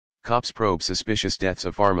Cops probe suspicious deaths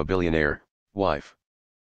of pharma billionaire, wife.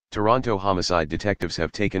 Toronto homicide detectives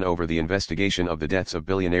have taken over the investigation of the deaths of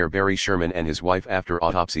billionaire Barry Sherman and his wife after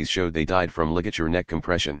autopsies showed they died from ligature neck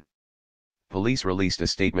compression. Police released a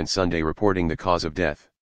statement Sunday reporting the cause of death.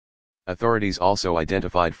 Authorities also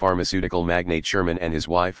identified pharmaceutical magnate Sherman and his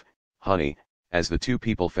wife, Honey, as the two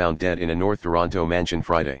people found dead in a North Toronto mansion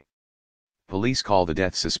Friday. Police call the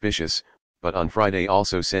death suspicious, but on Friday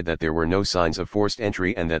also said that there were no signs of forced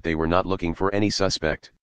entry and that they were not looking for any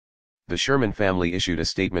suspect. The Sherman family issued a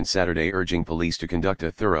statement Saturday urging police to conduct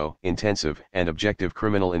a thorough, intensive, and objective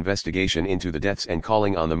criminal investigation into the deaths and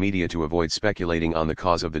calling on the media to avoid speculating on the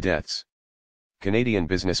cause of the deaths. Canadian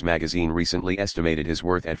Business Magazine recently estimated his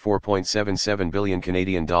worth at $4.77 billion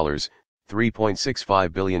Canadian dollars,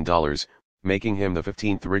 $3.65 billion, making him the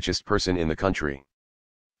 15th richest person in the country.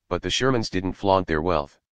 But the Shermans didn't flaunt their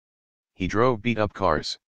wealth. He drove beat-up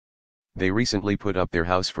cars. They recently put up their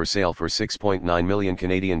house for sale for $6.9 million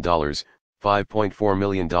Canadian dollars, $5.4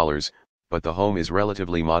 million, but the home is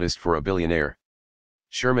relatively modest for a billionaire.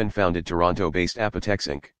 Sherman founded Toronto-based Apotex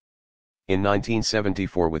Inc. in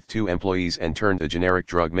 1974 with 2 employees and turned a generic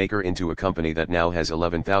drug maker into a company that now has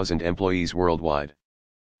 11,000 employees worldwide.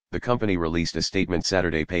 The company released a statement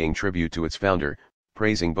Saturday paying tribute to its founder,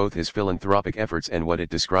 praising both his philanthropic efforts and what it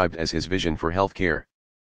described as his vision for healthcare.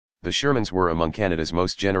 The Shermans were among Canada's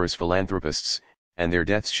most generous philanthropists, and their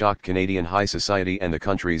deaths shocked Canadian high society and the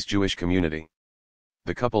country's Jewish community.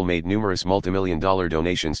 The couple made numerous multimillion-dollar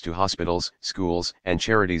donations to hospitals, schools, and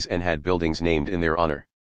charities and had buildings named in their honor.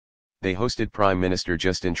 They hosted Prime Minister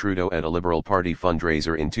Justin Trudeau at a Liberal Party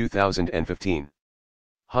fundraiser in 2015.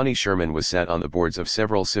 Honey Sherman was sat on the boards of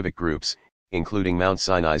several civic groups, including Mount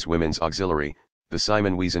Sinai's Women's Auxiliary, the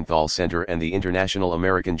Simon Wiesenthal Center and the International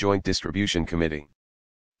American Joint Distribution Committee.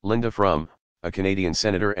 Linda Frum, a Canadian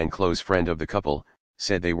senator and close friend of the couple,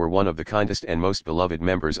 said they were one of the kindest and most beloved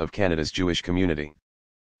members of Canada's Jewish community.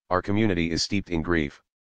 Our community is steeped in grief.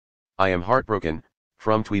 I am heartbroken,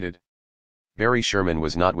 Frum tweeted. Barry Sherman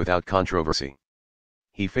was not without controversy.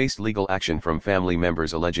 He faced legal action from family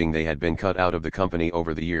members alleging they had been cut out of the company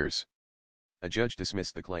over the years. A judge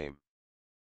dismissed the claim.